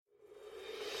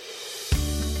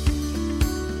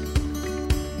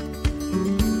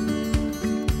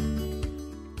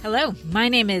Hello, my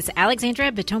name is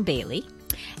Alexandra Baton-Bailey,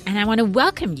 and I want to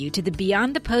welcome you to the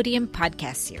Beyond the Podium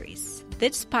podcast series.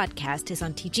 This podcast is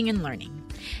on teaching and learning,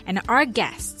 and our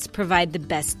guests provide the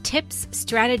best tips,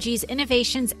 strategies,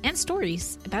 innovations, and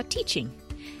stories about teaching.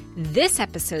 This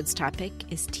episode's topic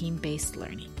is team-based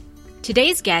learning.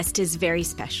 Today's guest is very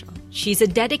special. She's a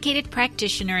dedicated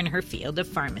practitioner in her field of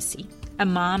pharmacy, a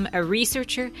mom, a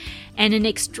researcher, and an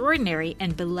extraordinary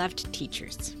and beloved teacher.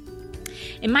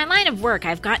 In my line of work,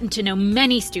 I've gotten to know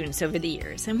many students over the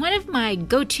years, and one of my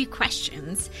go-to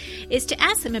questions is to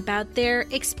ask them about their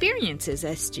experiences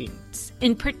as students.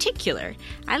 In particular,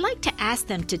 I like to ask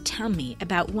them to tell me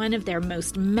about one of their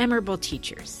most memorable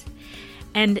teachers.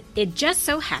 And it just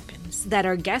so happens that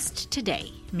our guest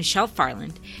today, Michelle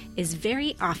Farland, is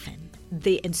very often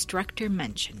the instructor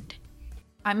mentioned.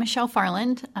 I'm Michelle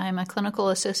Farland. I'm a clinical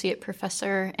associate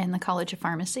professor in the College of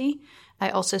Pharmacy. I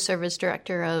also serve as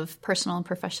director of personal and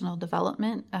professional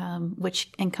development, which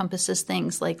encompasses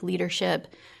things like leadership,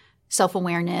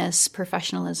 self-awareness,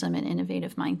 professionalism, and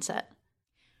innovative mindset.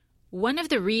 One of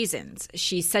the reasons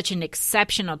she's such an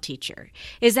exceptional teacher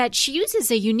is that she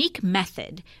uses a unique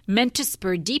method meant to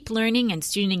spur deep learning and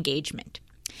student engagement.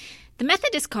 The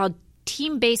method is called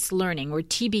team-based learning, or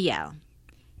TBL,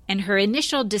 and her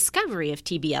initial discovery of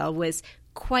TBL was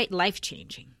quite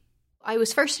life-changing. I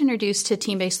was first introduced to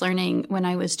team-based learning when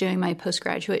I was doing my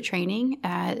postgraduate training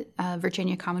at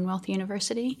Virginia Commonwealth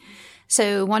University.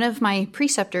 So one of my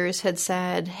preceptors had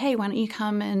said, hey, why don't you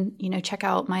come and, check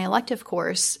out my elective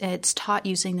course? It's taught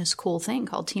using this cool thing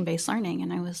called team-based learning.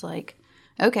 And I was like,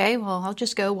 okay, well, I'll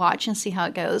just go watch and see how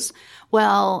it goes.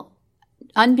 Well,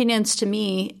 unbeknownst to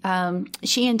me,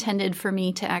 she intended for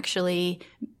me to actually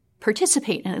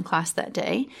participate in a class that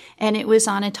day. And it was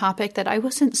on a topic that I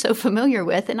wasn't so familiar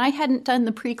with. And I hadn't done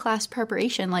the pre-class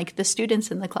preparation like the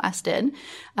students in the class did.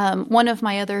 One of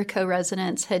my other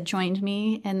co-residents had joined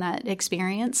me in that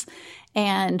experience.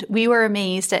 And we were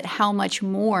amazed at how much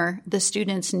more the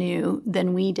students knew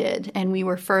than we did. And we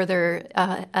were further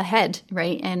ahead,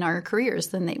 right, in our careers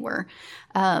than they were.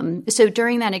 So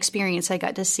during that experience, I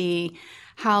got to see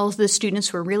how the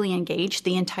students were really engaged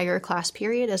the entire class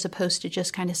period as opposed to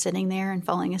just kind of sitting there and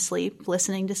falling asleep,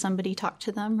 listening to somebody talk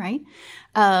to them, right?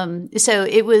 So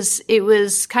it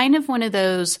was kind of one of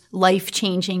those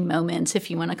life-changing moments, if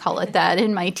you want to call it that,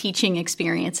 in my teaching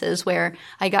experiences where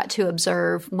I got to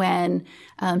observe when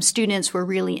students were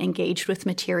really engaged with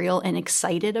material and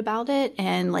excited about it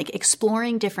and like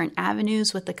exploring different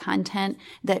avenues with the content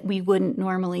that we wouldn't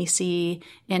normally see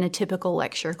in a typical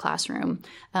lecture classroom.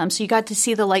 So you got to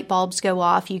see the light bulbs go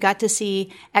off. You got to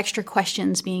see extra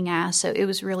questions being asked. So it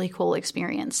was a really cool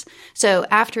experience. So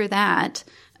after that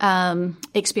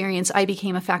experience, I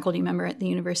became a faculty member at the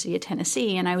University of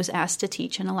Tennessee, and I was asked to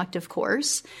teach an elective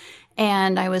course.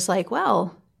 And I was like,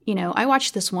 well, I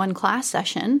watched this one class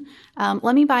session.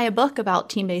 Let me buy a book about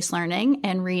team-based learning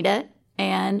and read it.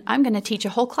 And I'm going to teach a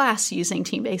whole class using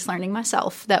team-based learning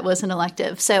myself. That was an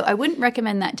elective. So I wouldn't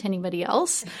recommend that to anybody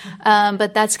else.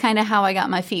 But that's kind of how I got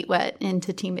my feet wet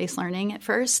into team-based learning at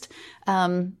first.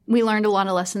 We learned a lot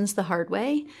of lessons the hard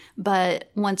way. But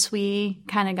once we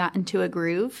kind of got into a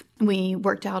groove, we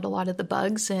worked out a lot of the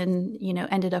bugs and,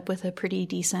 ended up with a pretty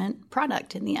decent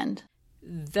product in the end.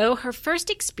 Though her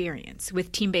first experience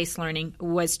with team-based learning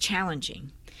was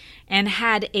challenging and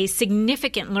had a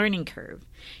significant learning curve,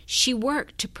 she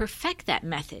worked to perfect that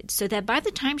method so that by the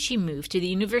time she moved to the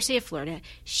University of Florida,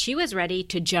 she was ready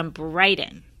to jump right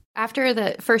in. After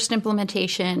the first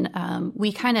implementation,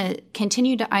 we kind of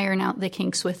continued to iron out the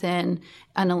kinks within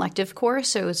an elective course,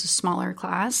 so it was a smaller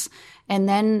class. And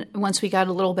then once we got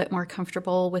a little bit more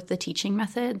comfortable with the teaching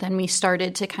method, then we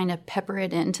started to kind of pepper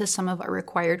it into some of our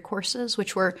required courses,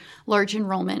 which were large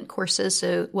enrollment courses,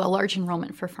 large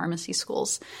enrollment for pharmacy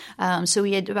schools. So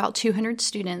we had about 200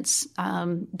 students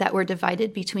that were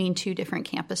divided between two different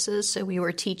campuses. So we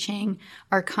were teaching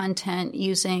our content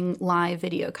using live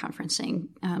video conferencing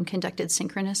conducted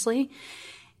synchronously.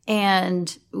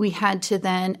 And we had to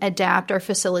then adapt our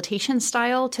facilitation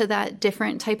style to that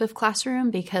different type of classroom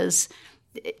because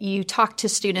you talk to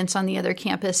students on the other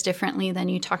campus differently than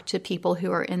you talk to people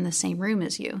who are in the same room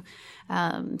as you.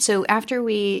 So after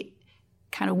we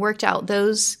kind of worked out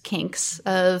those kinks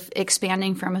of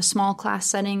expanding from a small class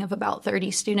setting of about 30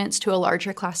 students to a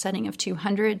larger class setting of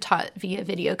 200 taught via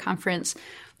video conference,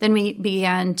 then we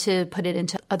began to put it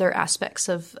into other aspects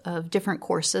of different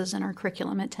courses in our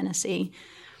curriculum at Tennessee.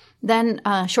 Then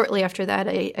shortly after that,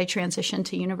 I transitioned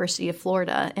to University of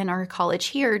Florida, and our college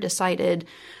here decided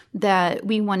that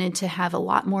we wanted to have a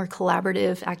lot more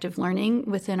collaborative active learning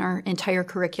within our entire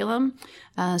curriculum.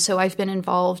 So I've been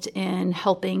involved in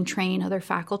helping train other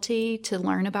faculty to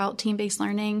learn about team-based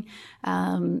learning.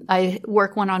 I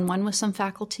work one-on-one with some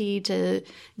faculty to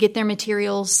get their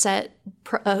materials set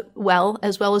well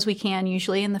as we can,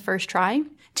 usually in the first try,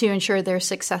 to ensure their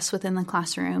success within the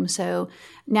classroom. So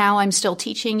now I'm still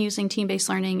teaching using team-based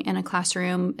learning in a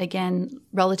classroom, again,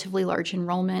 relatively large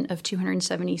enrollment of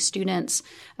 270 students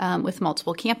with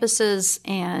multiple campuses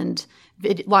and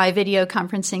live video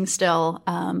conferencing still.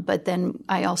 But then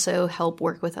I also help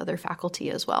work with other faculty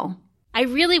as well. I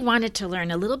really wanted to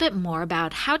learn a little bit more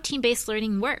about how team-based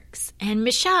learning works, and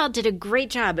Michelle did a great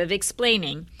job of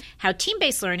explaining how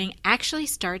team-based learning actually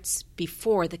starts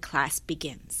before the class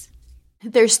begins.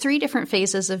 There's 3 different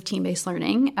phases of team-based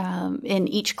learning in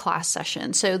each class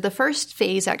session. So the first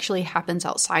phase actually happens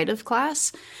outside of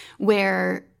class,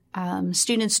 where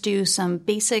students do some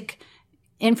basic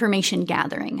information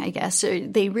gathering, I guess. So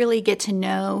they really get to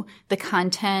know the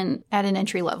content at an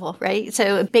entry level, right?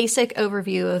 So a basic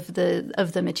overview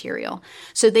of the material.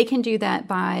 So they can do that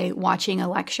by watching a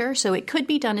lecture. So it could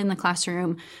be done in the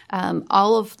classroom.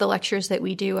 All of the lectures that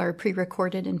we do are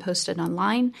pre-recorded and posted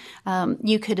online.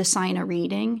 You could assign a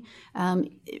reading.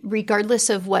 Regardless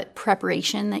of what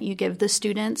preparation that you give the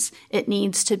students, it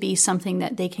needs to be something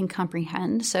that they can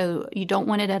comprehend. So you don't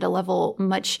want it at a level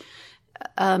much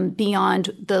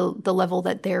beyond the level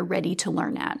that they're ready to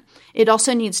learn at. It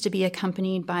also needs to be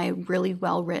accompanied by really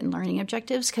well-written learning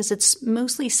objectives, because it's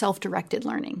mostly self-directed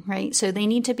learning, right? So they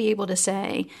need to be able to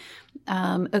say,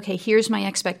 okay, here's my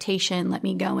expectation. Let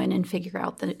me go in and figure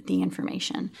out the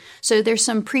information. So there's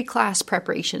some pre-class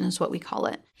preparation is what we call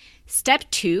it. Step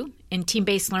 2 in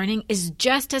team-based learning is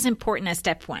just as important as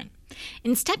Step 1.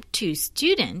 In Step 2,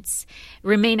 students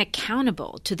remain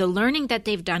accountable to the learning that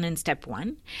they've done in Step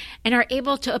 1 and are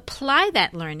able to apply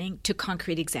that learning to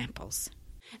concrete examples.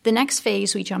 The next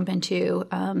phase we jump into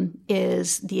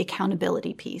is the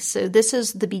accountability piece. So this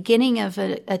is the beginning of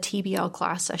a TBL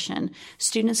class session.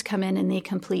 Students come in and they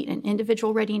complete an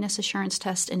individual readiness assurance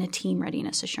test and a team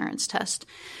readiness assurance test.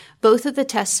 Both of the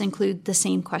tests include the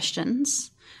same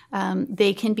questions.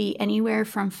 They can be anywhere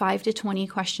from 5 to 20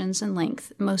 questions in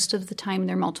length. Most of the time,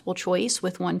 they're multiple choice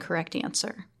with one correct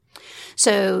answer.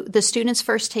 So the students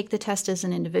first take the test as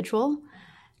an individual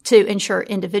to ensure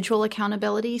individual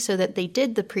accountability so that they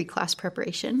did the pre-class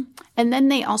preparation. And then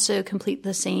they also complete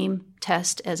the same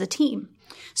test as a team.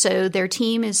 So their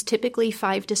team is typically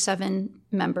 5 to 7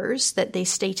 members that they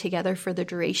stay together for the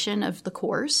duration of the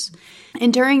course.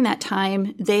 And during that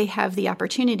time, they have the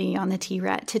opportunity on the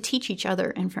TRET to teach each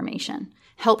other information,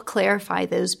 help clarify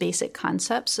those basic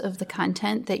concepts of the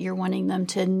content that you're wanting them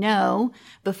to know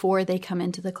before they come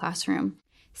into the classroom.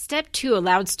 Step 2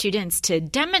 allowed students to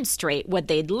demonstrate what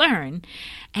they'd learned,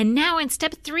 and now in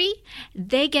Step 3,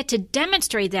 they get to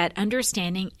demonstrate that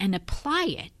understanding and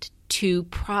apply it to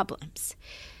problems.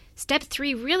 Step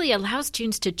 3 really allows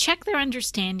students to check their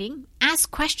understanding,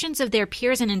 ask questions of their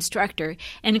peers and instructor,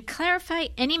 and clarify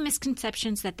any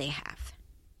misconceptions that they have.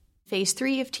 Phase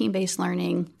 3 of team-based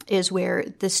learning is where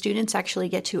the students actually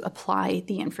get to apply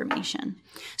the information.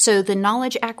 So the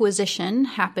knowledge acquisition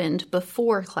happened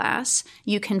before class.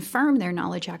 You confirm their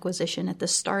knowledge acquisition at the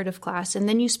start of class, and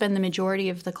then you spend the majority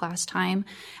of the class time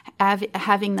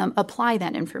having them apply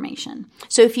that information.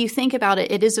 So if you think about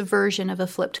it, it is a version of a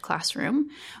flipped classroom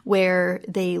where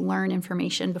they learn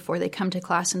information before they come to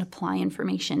class and apply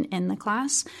information in the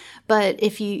class. But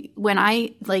when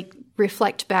I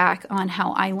reflect back on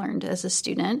how I learned as a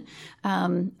student,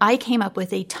 I came up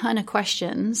with a ton of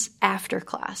questions after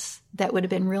class that would have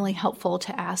been really helpful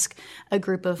to ask a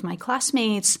group of my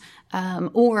classmates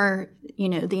or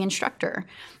the instructor.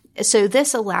 So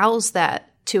this allows that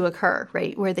to occur,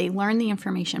 right, where they learn the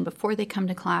information before they come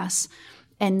to class,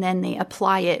 and then they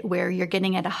apply it where you're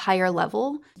getting at a higher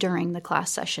level during the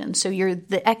class session. So you're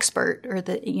the expert, or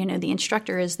the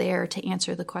instructor is there to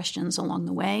answer the questions along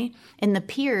the way, and the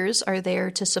peers are there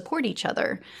to support each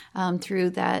other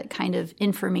through that kind of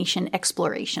information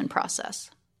exploration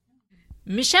process.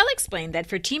 Michelle explained that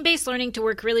for team-based learning to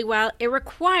work really well, it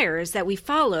requires that we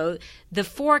follow the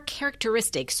 4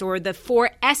 characteristics, or the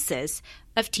 4 S's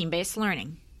of team-based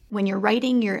learning. When you're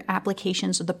writing your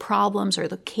applications or the problems or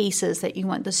the cases that you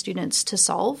want the students to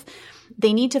solve,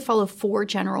 they need to follow 4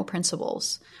 general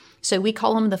principles. So we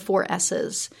call them the 4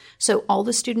 S's. So all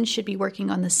the students should be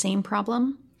working on the same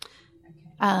problem.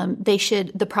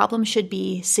 The problem should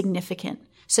be significant.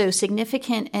 So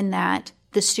significant in that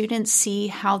the students see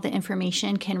how the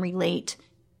information can relate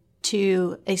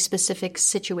to a specific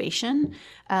situation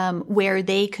where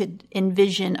they could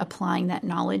envision applying that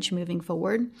knowledge moving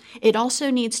forward. It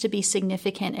also needs to be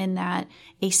significant in that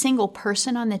a single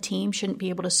person on the team shouldn't be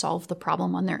able to solve the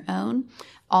problem on their own.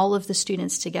 All of the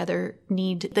students together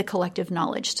need the collective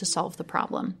knowledge to solve the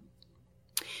problem.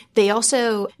 They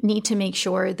also need to make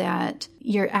sure that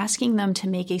you're asking them to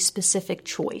make a specific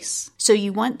choice. So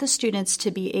you want the students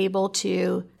to be able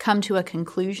to come to a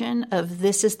conclusion of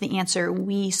this is the answer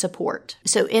we support.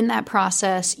 So in that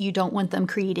process, you don't want them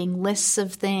creating lists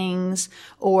of things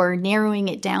or narrowing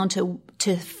it down to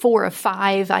 4 or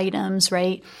 5 items,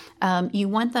 right? You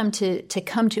want them to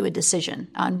come to a decision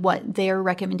on what their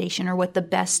recommendation or what the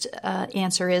best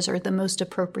answer is or the most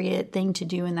appropriate thing to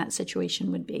do in that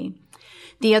situation would be.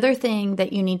 The other thing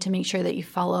that you need to make sure that you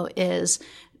follow is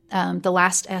the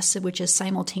last S, which is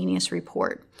simultaneous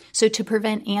report. So to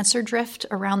prevent answer drift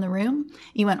around the room,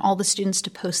 you want all the students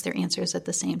to post their answers at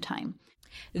the same time.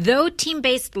 Though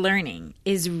team-based learning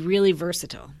is really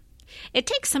versatile, it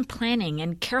takes some planning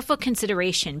and careful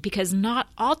consideration because not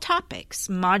all topics,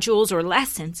 modules, or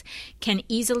lessons can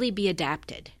easily be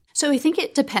adapted. So I think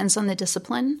it depends on the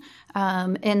discipline.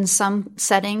 In some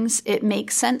settings, it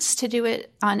makes sense to do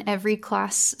it on every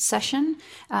class session.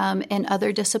 In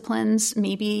other disciplines,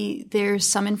 maybe there's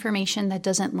some information that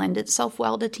doesn't lend itself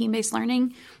well to team-based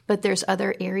learning, but there's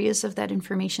other areas of that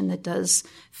information that does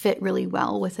fit really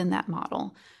well within that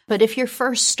model. But if you're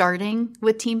first starting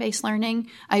with team-based learning,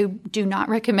 I do not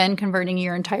recommend converting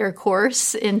your entire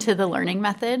course into the learning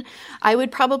method. I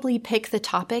would probably pick the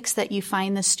topics that you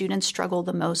find the students struggle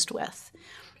the most with,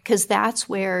 because that's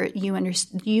where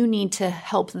you need to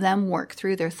help them work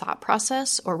through their thought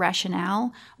process or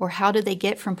rationale, or how did they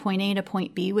get from point A to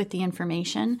point B with the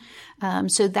information.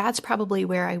 So that's probably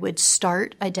where I would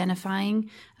start identifying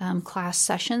class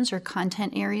sessions or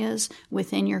content areas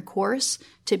within your course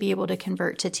to be able to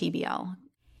convert to TBL.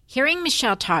 Hearing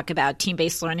Michelle talk about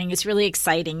team-based learning is really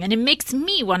exciting, and it makes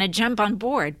me want to jump on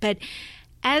board. But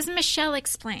as Michelle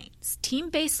explains,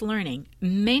 team-based learning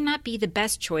may not be the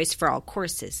best choice for all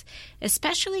courses,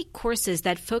 especially courses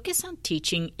that focus on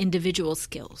teaching individual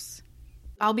skills.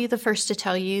 I'll be the first to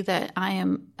tell you that I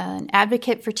am an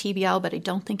advocate for TBL, but I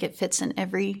don't think it fits in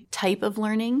every type of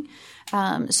learning.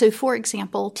 So for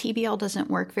example, TBL doesn't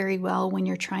work very well when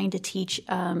you're trying to teach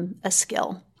a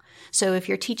skill. So if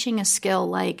you're teaching a skill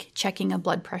like checking a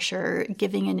blood pressure,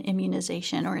 giving an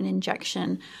immunization or an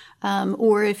injection,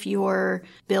 or if you're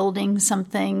building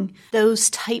something,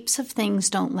 those types of things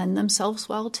don't lend themselves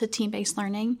well to team-based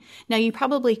learning. Now, you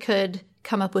probably could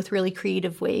come up with really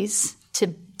creative ways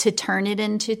to turn it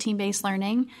into team-based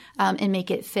learning and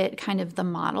make it fit kind of the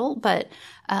model. But,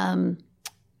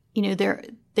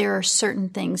 there are certain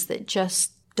things that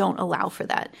just don't allow for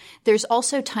that. There's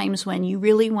also times when you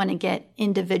really want to get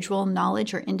individual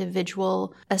knowledge or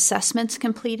individual assessments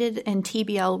completed, and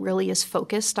TBL really is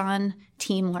focused on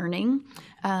team learning.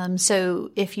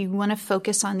 So if you want to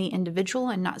focus on the individual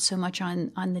and not so much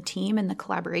on the team and the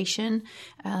collaboration,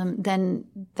 then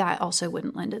that also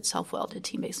wouldn't lend itself well to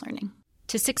team-based learning.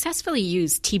 To successfully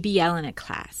use TBL in a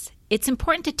class, it's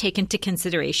important to take into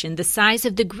consideration the size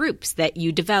of the groups that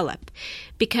you develop,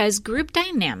 because group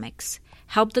dynamics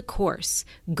help the course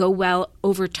go well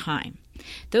over time.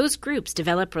 Those groups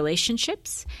develop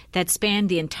relationships that span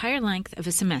the entire length of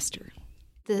a semester.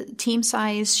 The team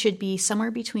size should be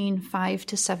somewhere between 5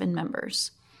 to 7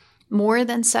 members. More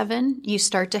than 7, you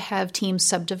start to have teams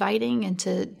subdividing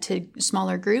into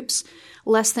smaller groups.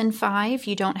 Less than 5,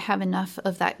 you don't have enough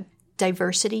of that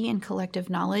diversity and collective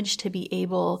knowledge to be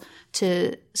able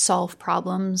to solve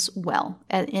problems well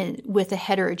with a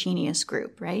heterogeneous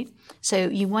group, right? So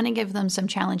you want to give them some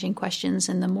challenging questions,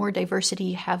 and the more diversity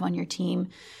you have on your team,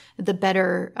 the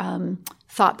better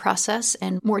thought process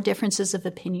and more differences of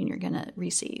opinion you're going to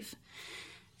receive.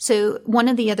 So one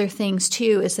of the other things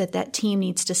too is that team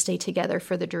needs to stay together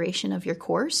for the duration of your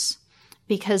course,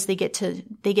 because they get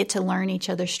to learn each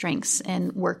other's strengths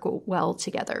and work well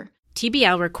together.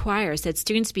 TBL requires that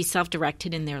students be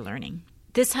self-directed in their learning.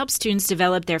 This helps students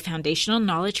develop their foundational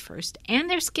knowledge first and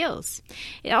their skills.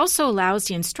 It also allows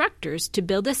the instructors to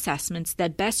build assessments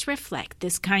that best reflect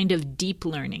this kind of deep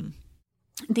learning.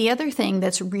 The other thing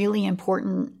that's really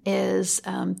important is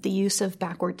the use of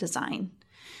backward design.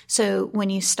 So when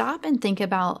you stop and think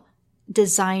about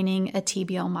designing a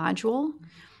TBL module,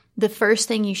 the first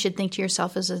thing you should think to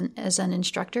yourself as an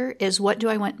instructor is, what do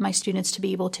I want my students to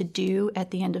be able to do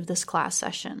at the end of this class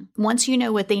session? Once you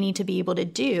know what they need to be able to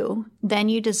do, then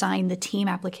you design the team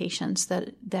applications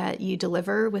that you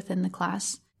deliver within the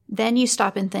class. Then you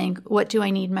stop and think, what do I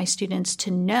need my students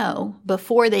to know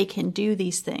before they can do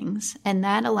these things? And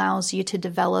that allows you to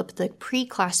develop the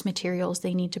pre-class materials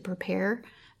they need to prepare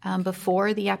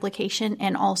before the application,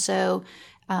 and also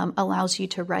allows you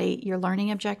to write your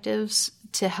learning objectives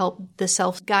to help the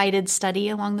self-guided study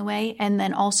along the way. And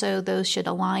then also those should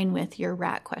align with your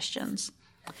RAT questions.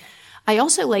 I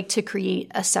also like to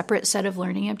create a separate set of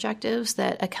learning objectives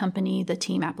that accompany the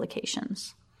team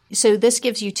applications. So this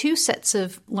gives you 2 sets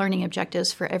of learning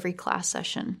objectives for every class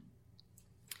session.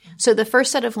 So the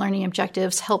first set of learning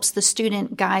objectives helps the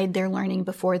student guide their learning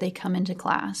before they come into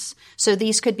class. So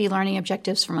these could be learning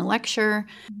objectives from a lecture,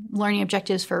 learning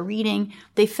objectives for reading.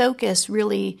 They focus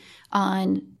really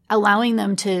on allowing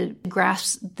them to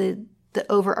grasp the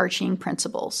overarching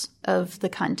principles of the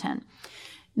content.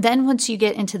 Then once you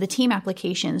get into the team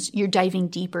applications, you're diving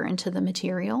deeper into the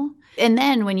material. And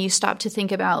then when you stop to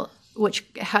think about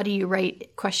how do you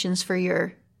write questions for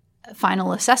your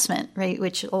final assessment, right,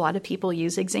 which a lot of people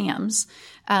use exams,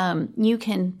 you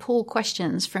can pull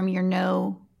questions from your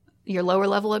lower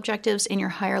level objectives and your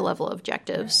higher level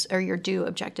objectives, or your do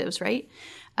objectives, right?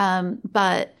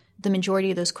 But the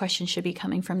majority of those questions should be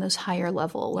coming from those higher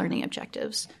level learning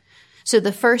objectives. So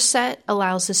the first set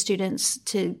allows the students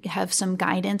to have some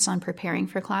guidance on preparing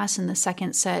for class, and the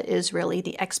second set is really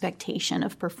the expectation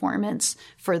of performance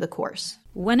for the course.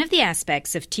 One of the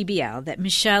aspects of TBL that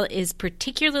Michelle is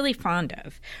particularly fond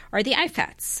of are the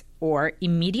IFATs, or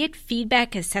Immediate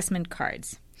Feedback Assessment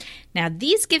Cards. Now,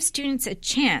 these give students a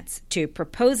chance to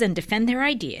propose and defend their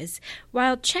ideas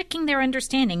while checking their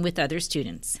understanding with other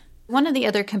students. One of the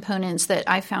other components that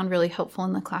I found really helpful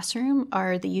in the classroom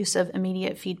are the use of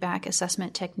immediate feedback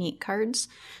assessment technique cards.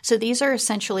 So these are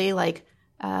essentially like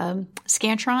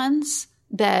Scantrons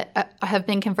that have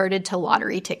been converted to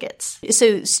lottery tickets.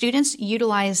 So students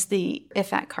utilize the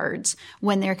IFAT cards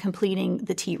when they're completing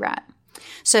the TRAT.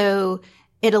 So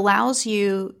it allows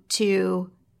you to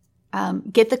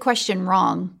get the question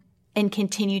wrong and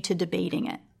continue to debating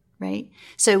it, right?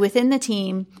 So within the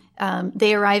team,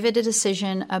 they arrive at a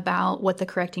decision about what the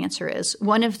correct answer is.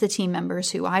 One of the team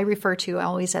members, who I refer to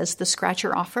always as the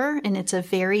scratcher offer, and it's a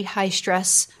very high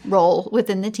stress role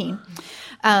within the team,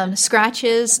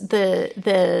 scratches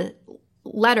the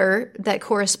letter that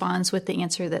corresponds with the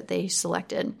answer that they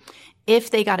selected.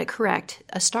 If they got it correct,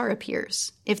 a star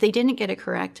appears. If they didn't get it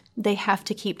correct, they have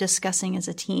to keep discussing as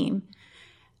a team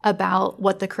about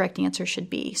what the correct answer should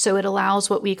be. So it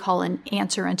allows what we call an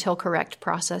answer until correct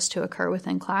process to occur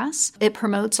within class. It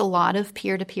promotes a lot of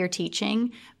peer-to-peer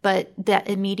teaching, but that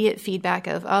immediate feedback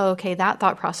of, oh, okay, that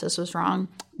thought process was wrong.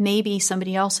 Maybe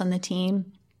somebody else on the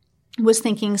team was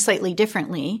thinking slightly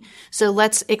differently. So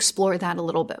let's explore that a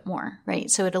little bit more, right?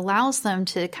 So it allows them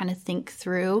to kind of think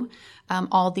through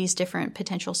all these different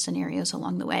potential scenarios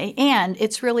along the way. And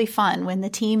it's really fun when the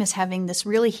team is having this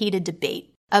really heated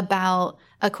debate about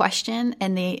a question,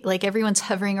 and everyone's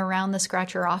hovering around the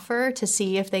scratcher offer to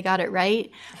see if they got it right.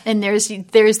 And there's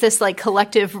this like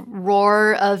collective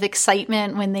roar of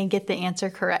excitement when they get the answer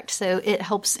correct. So it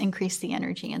helps increase the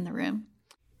energy in the room.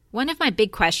 One of my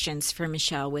big questions for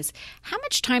Michelle was, how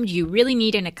much time do you really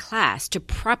need in a class to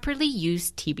properly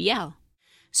use TBL?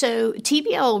 So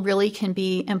TBL really can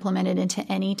be implemented into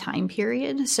any time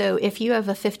period. So if you have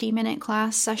a 50-minute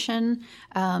class session,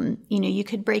 you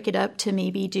could break it up to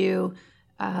maybe do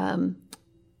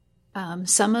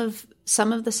some of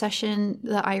the session,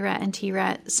 the IRAT and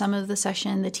TRAT, some of the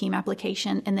session, the team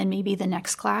application, and then maybe the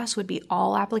next class would be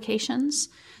all applications.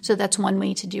 So that's one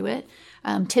way to do it.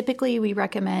 Typically, we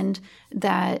recommend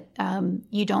that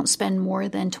you don't spend more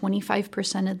than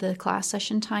 25% of the class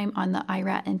session time on the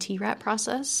IRAT and TRAT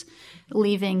process,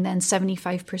 leaving then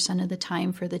 75% of the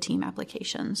time for the team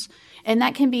applications. And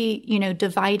that can be,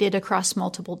 divided across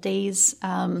multiple days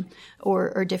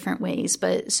or different ways.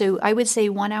 But so I would say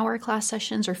 1-hour class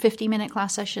sessions or 50-minute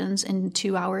class sessions and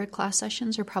 2-hour class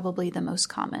sessions are probably the most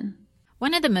common.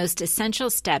 One of the most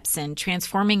essential steps in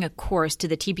transforming a course to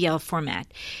the TBL format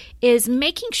is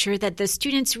making sure that the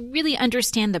students really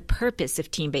understand the purpose of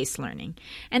team-based learning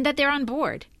and that they're on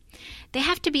board. They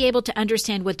have to be able to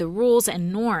understand what the rules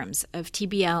and norms of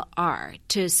TBL are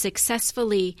to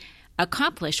successfully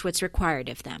accomplish what's required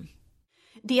of them.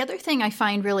 The other thing I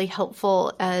find really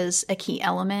helpful as a key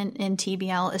element in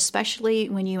TBL, especially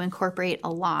when you incorporate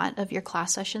a lot of your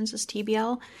class sessions as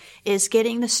TBL, is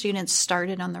getting the students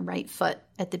started on the right foot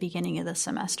at the beginning of the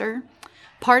semester.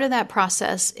 Part of that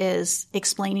process is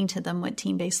explaining to them what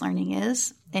team-based learning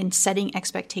is and setting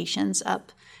expectations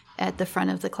up at the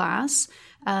front of the class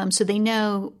so they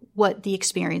know what the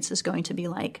experience is going to be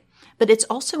like. But it's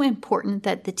also important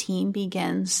that the team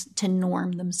begins to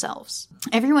norm themselves.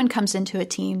 Everyone comes into a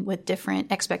team with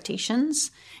different expectations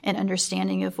and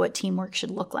understanding of what teamwork should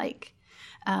look like.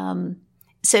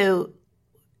 So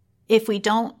if we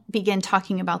don't begin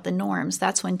talking about the norms,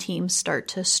 that's when teams start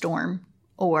to storm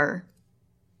or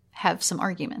have some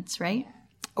arguments, right?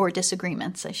 Or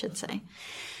disagreements, I should say.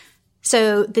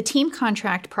 So the team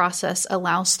contract process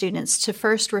allows students to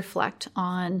first reflect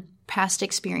on past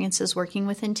experiences working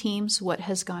within teams, what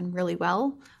has gone really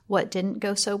well, what didn't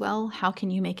go so well, how can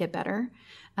you make it better?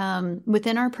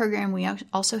 Within our program, we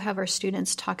also have our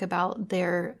students talk about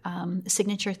their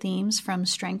signature themes from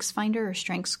StrengthsFinder or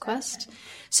StrengthsQuest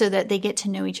so that they get to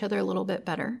know each other a little bit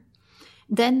better.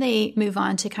 Then they move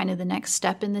on to kind of the next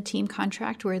step in the team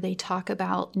contract where they talk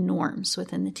about norms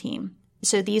within the team.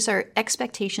 So these are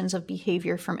expectations of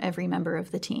behavior from every member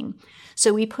of the team.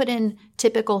 So we put in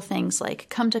typical things like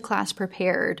come to class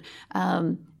prepared,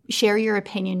 share your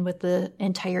opinion with the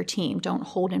entire team, don't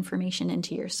hold information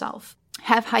into yourself.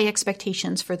 Have high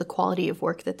expectations for the quality of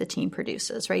work that the team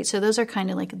produces, right? So those are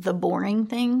kind of like the boring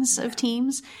things of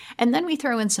teams. And then we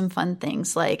throw in some fun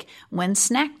things like when's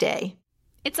snack day?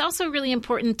 It's also really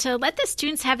important to let the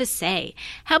students have a say,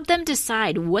 help them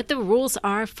decide what the rules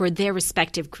are for their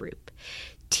respective group.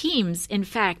 Teams, in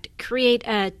fact, create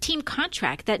a team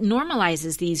contract that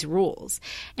normalizes these rules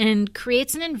and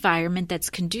creates an environment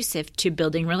that's conducive to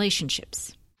building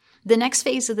relationships. The next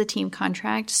phase of the team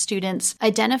contract, students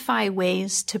identify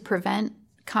ways to prevent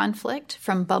conflict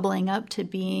from bubbling up to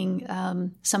being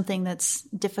something that's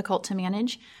difficult to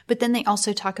manage, but then they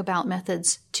also talk about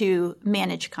methods to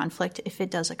manage conflict if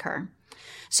it does occur.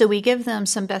 So we give them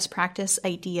some best practice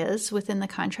ideas within the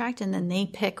contract, and then they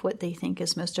pick what they think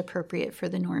is most appropriate for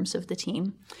the norms of the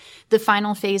team. The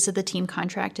final phase of the team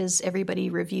contract is everybody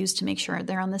reviews to make sure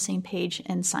they're on the same page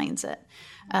and signs it.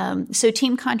 So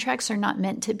team contracts are not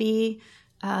meant to be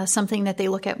something that they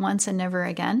look at once and never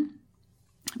again.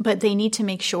 But they need to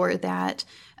make sure that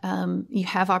you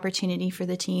have opportunity for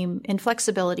the team and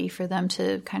flexibility for them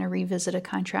to kind of revisit a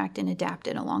contract and adapt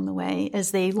it along the way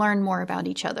as they learn more about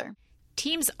each other.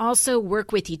 Teams also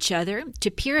work with each other to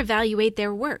peer evaluate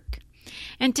their work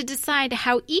and to decide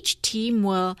how each team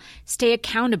will stay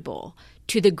accountable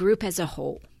to the group as a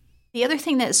whole. The other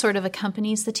thing that sort of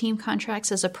accompanies the team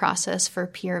contracts is a process for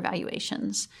peer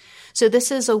evaluations. So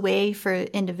this is a way for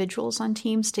individuals on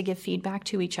teams to give feedback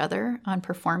to each other on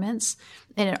performance.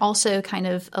 And it also kind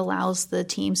of allows the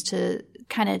teams to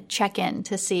kind of check in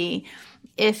to see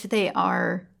if they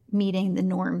are meeting the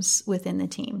norms within the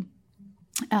team.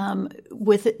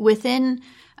 Within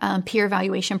peer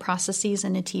evaluation processes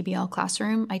in a TBL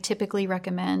classroom, I typically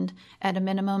recommend at a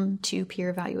minimum 2 peer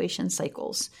evaluation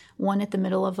cycles. One at the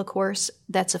middle of a course,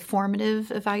 that's a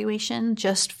formative evaluation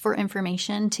just for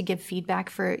information to give feedback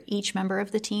for each member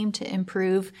of the team to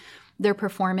improve their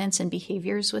performance and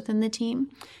behaviors within the team.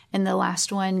 And the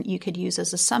last one you could use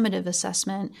as a summative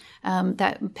assessment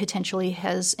that potentially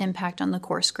has impact on the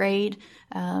course grade,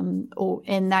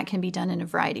 and that can be done in a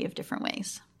variety of different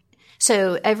ways.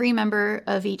 So every member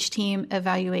of each team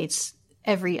evaluates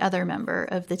every other member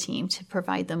of the team to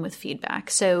provide them with feedback.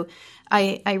 So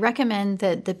I recommend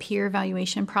that the peer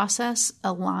evaluation process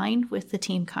align with the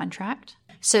team contract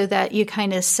so that you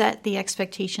kind of set the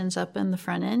expectations up in the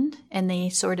front end and they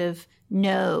sort of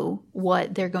know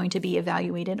what they're going to be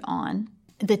evaluated on.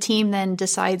 The team then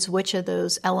decides which of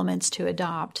those elements to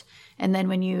adopt. And then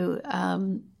when you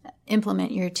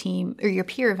implement your team or your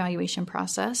peer evaluation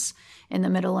process in the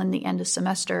middle and the end of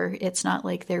semester, it's not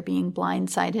like they're being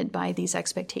blindsided by these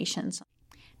expectations.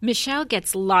 Michelle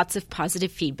gets lots of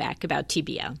positive feedback about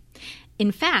TBL.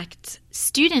 In fact,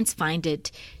 students find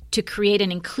it to create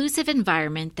an inclusive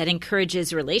environment that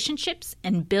encourages relationships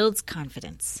and builds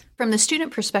confidence. From the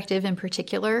student perspective in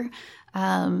particular,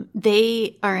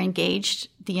 they are engaged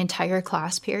the entire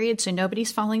class period, so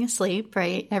nobody's falling asleep,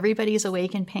 right? Everybody's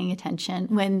awake and paying attention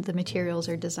when the materials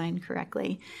are designed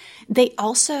correctly. They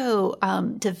also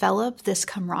develop this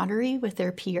camaraderie with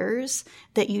their peers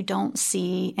that you don't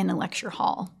see in a lecture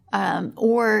hall,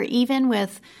 or even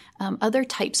with other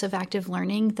types of active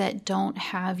learning that don't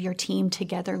have your team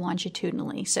together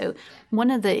longitudinally. So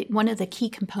one of the key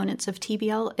components of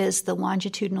TBL is the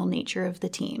longitudinal nature of the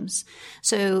teams.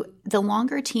 So the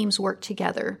longer teams work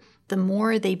together, the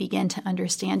more they begin to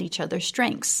understand each other's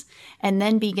strengths and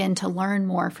then begin to learn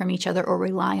more from each other or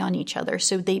rely on each other.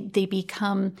 So they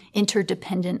become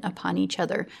interdependent upon each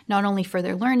other, not only for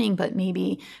their learning, but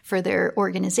maybe for their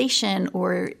organization,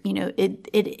 or,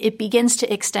 it begins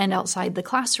to extend outside the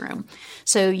classroom.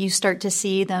 So you start to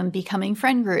see them becoming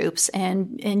friend groups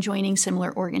and joining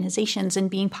similar organizations and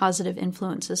being positive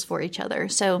influences for each other.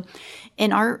 So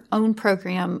in our own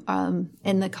program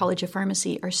in the College of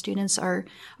Pharmacy, our students are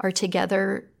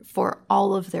together for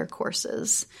all of their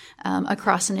courses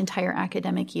across an entire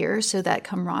academic year. So that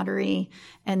camaraderie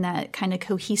and that kind of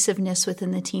cohesiveness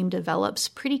within the team develops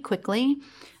pretty quickly.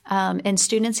 And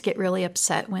students get really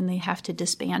upset when they have to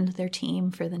disband their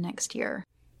team for the next year.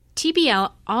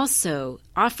 TBL also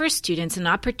offers students an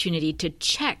opportunity to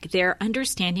check their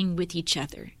understanding with each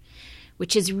other,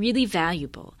 which is really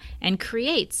valuable and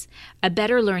creates a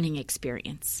better learning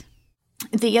experience.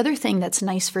 The other thing that's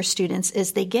nice for students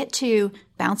is they get to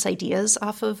bounce ideas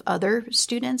off of other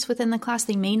students within the class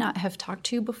they may not have talked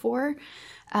to before.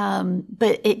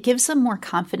 But it gives them more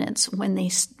confidence when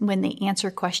they answer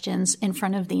questions in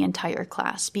front of the entire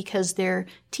class, because their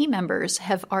team members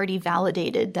have already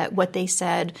validated that what they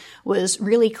said was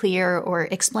really clear or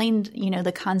explained,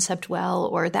 the concept well,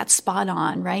 or that's spot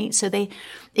on, right? So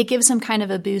it gives them kind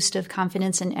of a boost of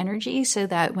confidence and energy, so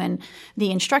that when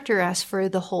the instructor asks for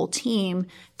the whole team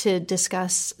to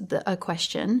discuss a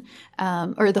question,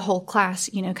 or the whole class,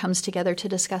 comes together to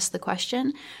discuss the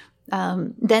question,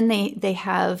 then they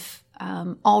have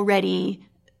already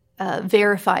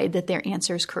verified that their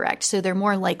answer is correct. So they're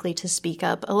more likely to speak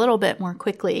up a little bit more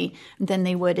quickly than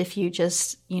they would if you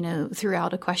just, threw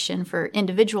out a question for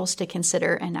individuals to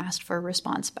consider and asked for a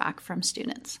response back from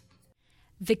students.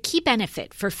 The key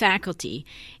benefit for faculty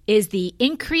is the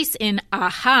increase in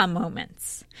aha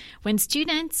moments, when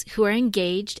students who are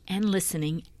engaged and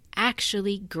listening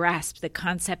actually grasp the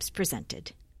concepts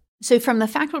presented. So from the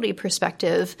faculty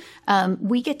perspective,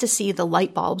 we get to see the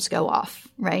light bulbs go off,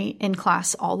 right, in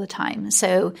class all the time.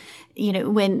 So,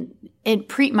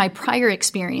 my prior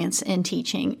experience in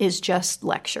teaching is just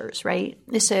lectures, right?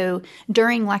 So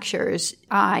during lectures,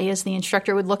 I, as the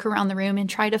instructor, would look around the room and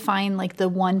try to find like the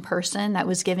one person that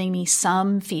was giving me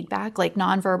some feedback, like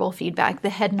nonverbal feedback,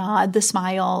 the head nod, the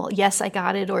smile, yes, I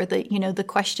got it, or the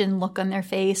question look on their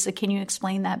face, so can you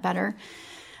explain that better?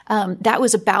 That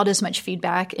was about as much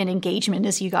feedback and engagement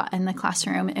as you got in the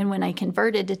classroom. And when I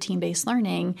converted to team-based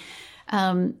learning,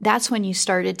 that's when you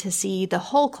started to see the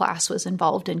whole class was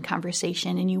involved in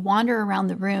conversation, and you wander around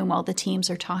the room while the teams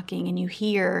are talking and you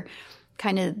hear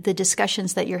kind of the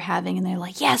discussions that you're having, and they're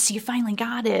like, yes, you finally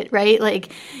got it, right?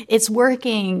 Like, it's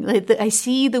working. I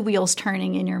see the wheels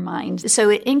turning in your mind. So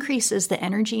it increases the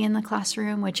energy in the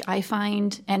classroom, which I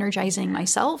find energizing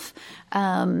myself.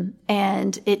 And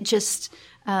it just...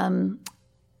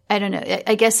 I don't know.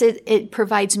 I guess it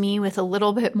provides me with a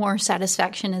little bit more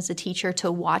satisfaction as a teacher to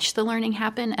watch the learning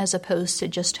happen as opposed to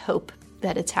just hope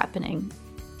that it's happening.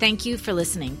 Thank you for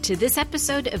listening to this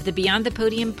episode of the Beyond the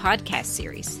Podium podcast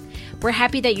series. We're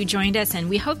happy that you joined us, and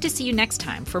we hope to see you next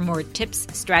time for more tips,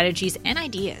 strategies, and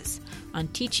ideas on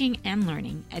teaching and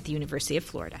learning at the University of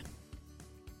Florida.